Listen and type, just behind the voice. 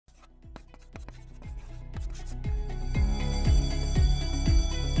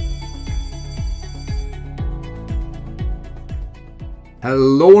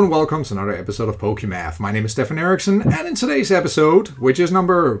Hello and welcome to another episode of Pokémath. My name is Stefan Eriksson, and in today's episode, which is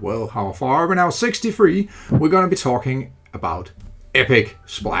number, well, how far are we now? 63, we're going to be talking about Epic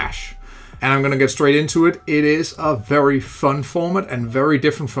Splash. And I'm going to get straight into it. It is a very fun format and very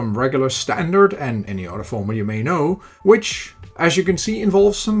different from regular standard and any other format you may know, which, as you can see,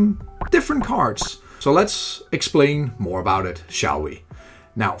 involves some different cards. So let's explain more about it, shall we?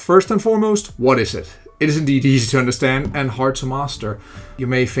 Now, first and foremost, what is it? It is indeed easy to understand and hard to master. You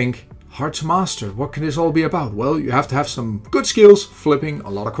may think, hard to master, what can this all be about? Well, you have to have some good skills flipping a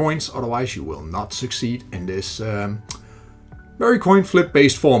lot of coins, otherwise you will not succeed in this very coin flip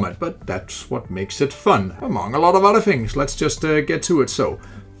based format. But that's what makes it fun, among a lot of other things. Let's just get to it. So,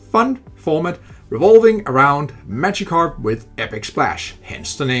 fun format revolving around Magikarp with Epic Splash,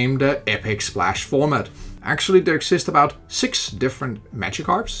 hence the name, the Epic Splash format. Actually, there exist about 6 different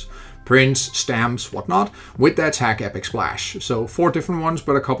Magikarps, prints, stamps, whatnot, with the attack Epic Splash. So 4 different ones,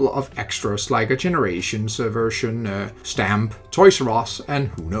 but a couple of extras like a Generations version, stamp, Toys R Us, and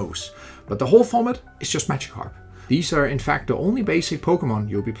who knows. But the whole format is just Magikarp. These are in fact the only basic Pokemon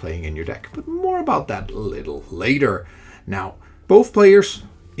you'll be playing in your deck, but more about that a little later. Now, both players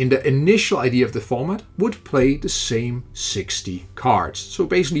in the initial idea of the format would play the same 60 cards. So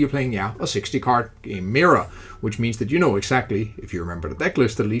basically you're playing, a 60 card game mirror, which means that you know exactly, if you remember the deck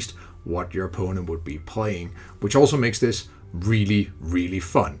list at least, what your opponent would be playing, which also makes this really, really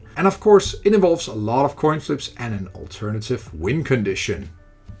fun. And of course, it involves a lot of coin flips and an alternative win condition.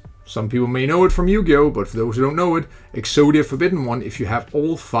 Some people may know it from Yu-Gi-Oh, but for those who don't know it, Exodia Forbidden One, if you have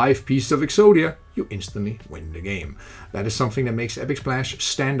all 5 pieces of Exodia, you instantly win the game. That is something that makes Epic Splash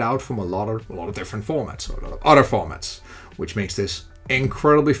stand out from a lot of different formats, or a lot of other formats, which makes this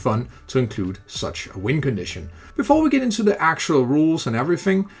incredibly fun to include such a win condition. Before we get into the actual rules and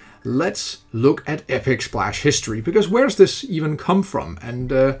everything, let's look at Epic Splash history, because where's this even come from?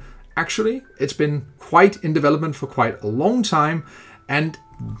 And actually, it's been quite in development for quite a long time, and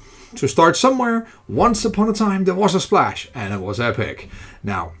to start somewhere, once upon a time there was a Splash, and it was epic.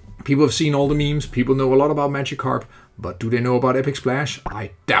 Now, people have seen all the memes, people know a lot about Magikarp, but do they know about Epic Splash?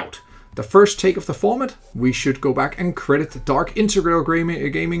 I doubt. The first take of the format, we should go back and credit Dark Integral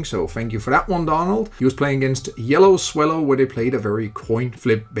Gaming, so thank you for that one, Donald. He was playing against Yellow Swallow, where they played a very coin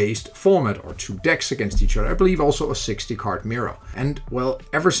flip based format, or 2 decks against each other. I believe also a 60 card mirror. And well,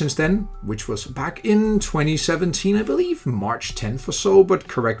 ever since then, which was back in 2017, I believe March 10th or so, but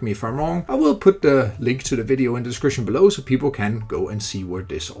correct me if I'm wrong, I will put the link to the video in the description below so people can go and see where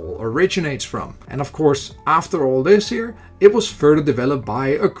this all originates from. And of course, after all this here, it was further developed by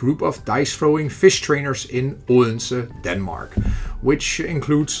a group of dice-throwing fish trainers in Odense, Denmark, which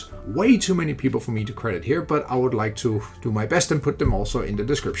includes way too many people for me to credit here, but I would like to do my best and put them also in the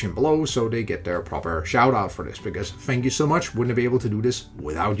description below so they get their proper shout out for this, because thank you so much, wouldn't be able to do this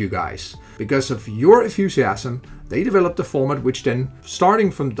without you guys. Because of your enthusiasm, they developed a format which then, starting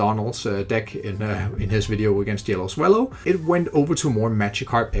from Donald's deck in his video against Yellow Swallow, it went over to more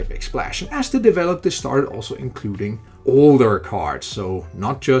Magikarp Epic Splash. And as they developed, they started also including older cards, so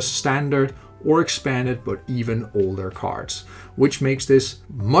not just standard or expanded, but even older cards, which makes this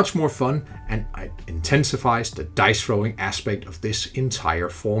much more fun and intensifies the dice throwing aspect of this entire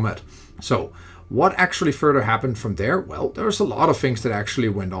format. So what actually further happened from there? Well, there's a lot of things that actually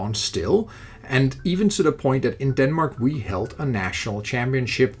went on still, and even to the point that in Denmark we held a national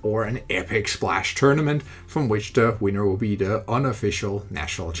championship, or an Epic Splash tournament, from which the winner will be the unofficial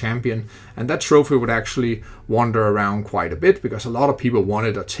national champion. And that trophy would actually wander around quite a bit, because a lot of people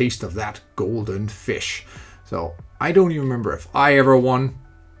wanted a taste of that golden fish. So I don't even remember if I ever won.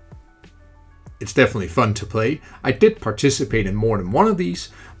 It's definitely fun to play. I did participate in more than one of these,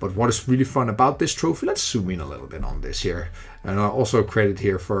 but what is really fun about this trophy, let's zoom in a little bit on this here. And I'll also credit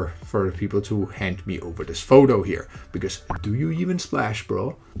here for the people to hand me over this photo here, because do you even splash,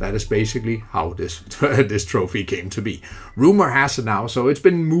 bro? That is basically how this this trophy came to be. Rumor has it now, so it's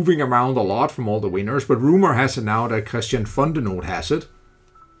been moving around a lot from all the winners, but rumor has it now that Christian Fundenot has it.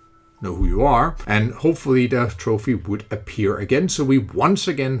 Know who you are, and hopefully the trophy would appear again, so we once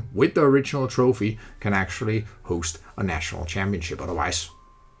again, with the original trophy, can actually host a national championship. Otherwise,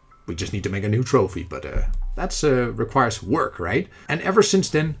 we just need to make a new trophy, but that requires work, right? And ever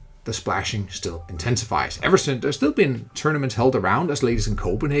since then, the splashing still intensifies. Ever since, there's still been tournaments held around, as late as in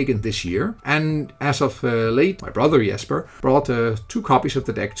Copenhagen this year. And as of late, my brother Jesper brought 2 copies of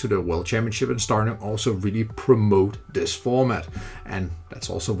the deck to the World Championship and starting to also really promote this format. And that's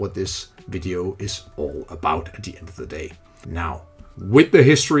also what this video is all about at the end of the day. Now, with the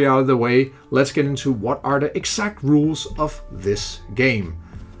history out of the way, let's get into what are the exact rules of this game.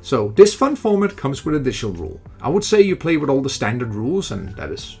 So this fun format comes with an additional rule. I would say you play with all the standard rules, and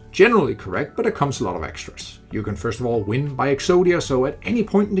that is generally correct, but it comes a lot of extras. You can first of all win by Exodia, so at any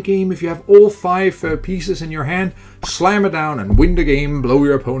point in the game, if you have all 5 pieces in your hand, slam it down and win the game, blow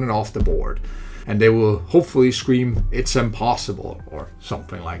your opponent off the board. And they will hopefully scream, "It's impossible," or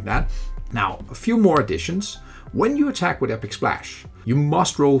something like that. Now, a few more additions. When you attack with Epic Splash, you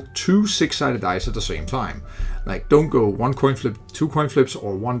must roll 2 6-sided dice at the same time. Like, don't go 1 coin flip, 2 coin flips,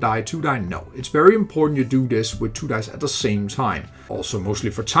 or 1 die, 2 die. No, it's very important you do this with 2 dice at the same time. Also mostly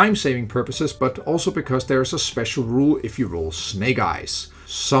for time-saving purposes, but also because there's a special rule if you roll Snake Eyes.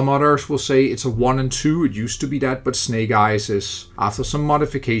 Some others will say it's a 1 and 2, it used to be that, but Snake Eyes is, after some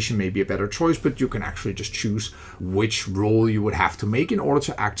modification, maybe a better choice, but you can actually just choose which roll you would have to make in order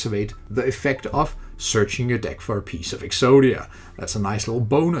to activate the effect of searching your deck for a piece of Exodia. That's a nice little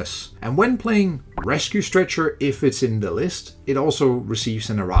bonus. And when playing Rescue Stretcher, if it's in the list, it also receives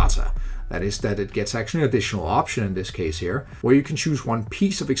an errata. That is that it gets actually an additional option in this case here, where you can choose 1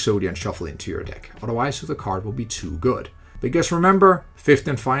 piece of Exodia and shuffle into your deck. Otherwise, the card will be too good. Because remember, 5th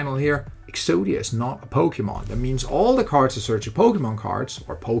and final here, Exodia is not a Pokemon. That means all the cards that search your Pokemon cards,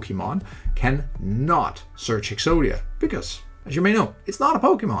 or Pokemon, cannot search Exodia. Because, as you may know, it's not a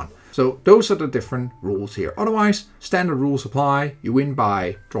Pokemon. So those are the different rules here. Otherwise, standard rules apply. You win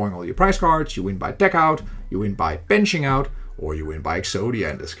by drawing all your prize cards, you win by deck out, you win by benching out, or you win by Exodia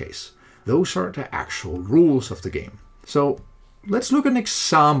in this case. Those are the actual rules of the game. So let's look at an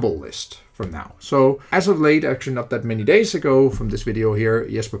example list from now. So as of late, actually not that many days ago from this video here,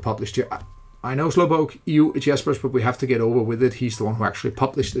 Jesper published here. I know Slowpoke, it's Jesper's, but we have to get over with it. He's the one who actually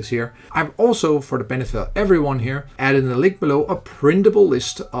published this here. I've also, for the benefit of everyone here, added in the link below a printable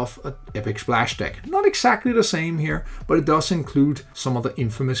list of an Epic Splash deck. Not exactly the same here, but it does include some of the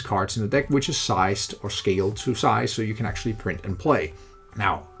infamous cards in the deck, which is sized or scaled to size, so you can actually print and play.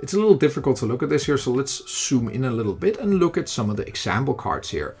 Now, it's a little difficult to look at this here, so let's zoom in a little bit and look at some of the example cards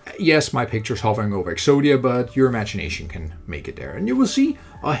here. Yes, my picture's hovering over Exodia, but your imagination can make it there. And you will see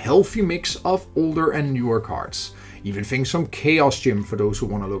a healthy mix of older and newer cards. Even things from Chaos Gym for those who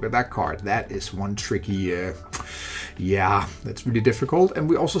want to look at that card. That is one tricky, yeah, that's really difficult. And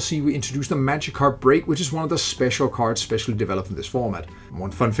we also see we introduced the Magikarp Break, which is one of the special cards specially developed in this format. And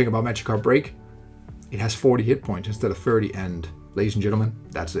one fun thing about Magikarp Break, it has 40 hit points instead of 30, and ladies and gentlemen,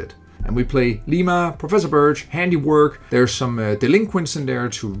 that's it. And we play Lima, Professor Birch, Handiwork. There's some delinquents in there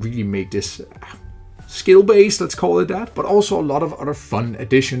to really make this skill-based, let's call it that. But also a lot of other fun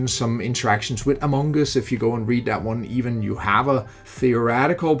additions, some interactions with Among Us. If you go and read that one, even you have a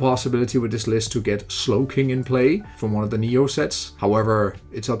theoretical possibility with this list to get Slowking in play from one of the Neo sets. However,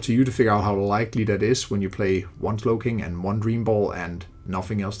 it's up to you to figure out how likely that is when you play 1 Slowking and 1 Dream Ball and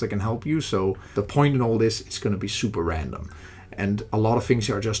nothing else that can help you. So the point in all this, it's going to be super random. And a lot of things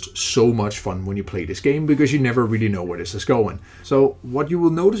are just so much fun when you play this game because you never really know where this is going. So what you will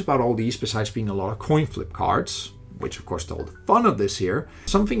notice about all these, besides being a lot of coin flip cards, which of course is all the fun of this here,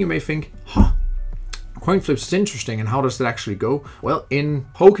 something you may think, huh, coin flips is interesting, and how does that actually go? Well, in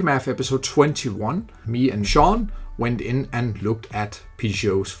Pokémath episode 21, me and Sean went in and looked at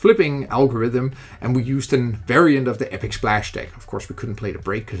PGO's flipping algorithm, and we used a variant of the Epic Splash deck. Of course, we couldn't play the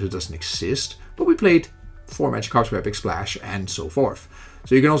break because it doesn't exist, but we played 4 Magikarps with Epic Splash and so forth.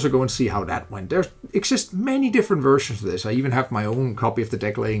 So you can also go and see how that went. There exist many different versions of this. I even have my own copy of the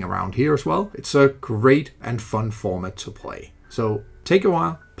deck laying around here as well. It's a great and fun format to play. So take a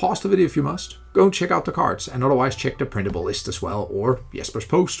while, pause the video if you must, go and check out the cards, and otherwise check the printable list as well, or Jesper's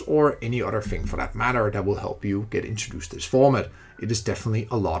post, or any other thing for that matter that will help you get introduced to this format. It is definitely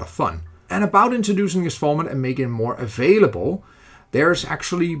a lot of fun. And about introducing this format and making it more available, there's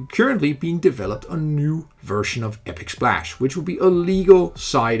actually currently being developed a new version of Epic Splash, which will be a legal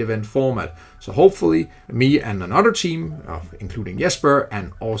side event format. So hopefully me and another team, including Jesper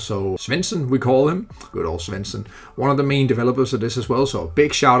and also Svensson, we call him, good old Svensson, one of the main developers of this as well, so a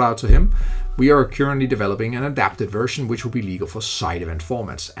big shout out to him. We are currently developing an adapted version which will be legal for side event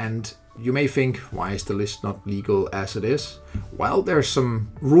formats. And you may think, why is the list not legal as it is? Well, there's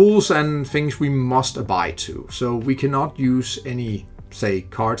some rules and things we must abide to. So we cannot use any, say,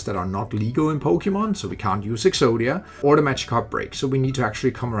 cards that are not legal in Pokemon. So we can't use Exodia or the Magikarp Break. So we need to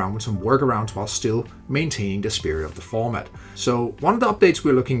actually come around with some workarounds while still maintaining the spirit of the format. So one of the updates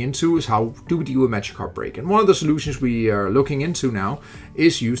we're looking into is how do we deal with Magikarp Break. And one of the solutions we are looking into now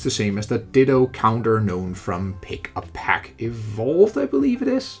is use the same as the Ditto counter known from Pick a Pack Evolved, I believe it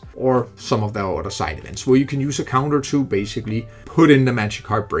is, or some of the other side events, where you can use a counter to basically put in the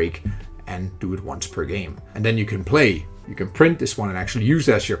Magikarp Break and do it once per game. And then you can play. You can print this one and actually use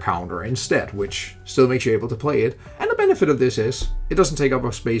it as your counter instead, which still makes you able to play it. And the benefit of this is it doesn't take up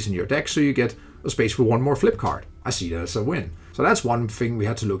a space in your deck, so you get a space for one more flip card. I see that as a win. So that's one thing we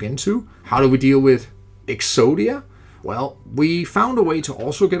had to look into. How do we deal with Exodia? Well, we found a way to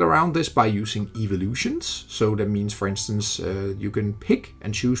also get around this by using evolutions. So that means, for instance, you can pick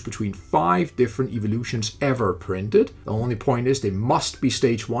and choose between 5 different evolutions ever printed. The only point is they must be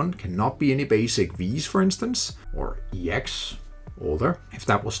stage 1, cannot be any basic Vs, for instance, or EX, older, if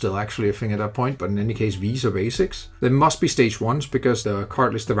that was still actually a thing at that point, but in any case, Vs are basics. They must be stage 1s because the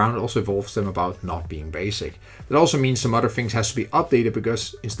card list around it also involves them about not being basic. That also means some other things has to be updated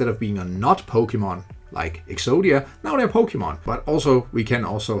because instead of being a not Pokemon, like Exodia, now they're Pokemon. But also, we can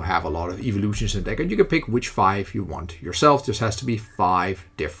also have a lot of evolutions in the deck, and you can pick which 5 you want yourself. This has to be 5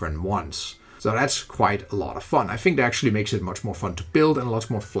 different ones. So that's quite a lot of fun. I think that actually makes it much more fun to build and a lot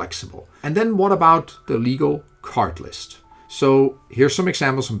more flexible. And then what about the legal card list? So here's some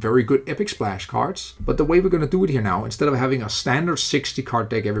examples, some very good Epic Splash cards. But the way we're going to do it here now, instead of having a standard 60 card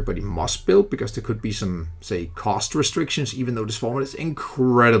deck everybody must build, because there could be some, say, cost restrictions, even though this format is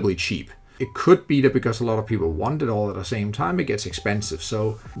incredibly cheap. It could be that because a lot of people want it all at the same time, it gets expensive.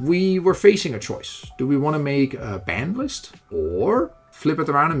 So we were facing a choice. Do we want to make a banned list or flip it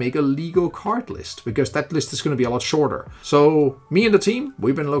around and make a legal card list? Because that list is going to be a lot shorter. So me and the team,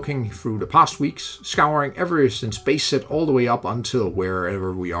 we've been looking through the past weeks, scouring ever since base set all the way up until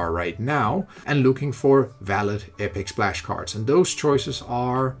wherever we are right now, and looking for valid Epic Splash cards. And those choices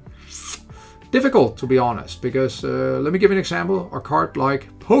are difficult, to be honest, because let me give you an example. A card like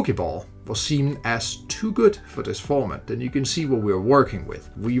Pokeball was seen as too good for this format. Then you can see what we're working with.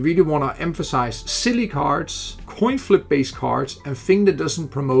 We really want to emphasize silly cards, coin flip based cards, and thing that doesn't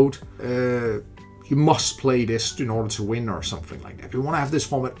promote you must play this in order to win or something like that. We want to have this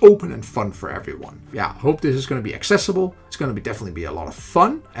format open and fun for everyone. Yeah, I hope this is going to be accessible. It's going to definitely be a lot of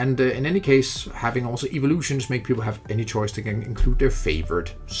fun. And in any case, having also evolutions make people have any choice. They can include their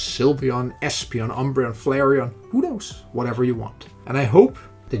favorite Sylveon, Espeon, Umbreon, Flareon, who knows, whatever you want. And I hope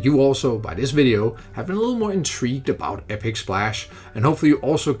that you also, by this video, have been a little more intrigued about Epic Splash, and hopefully you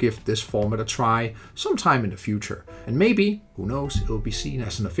also give this format a try sometime in the future. And maybe, who knows, it will be seen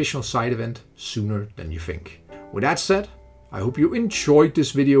as an official side event sooner than you think. With that said, I hope you enjoyed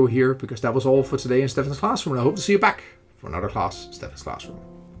this video here, because that was all for today in Stefan's Classroom, and I hope to see you back for another class in Stefan's Classroom.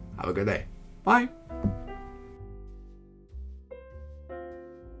 Have a good day. Bye!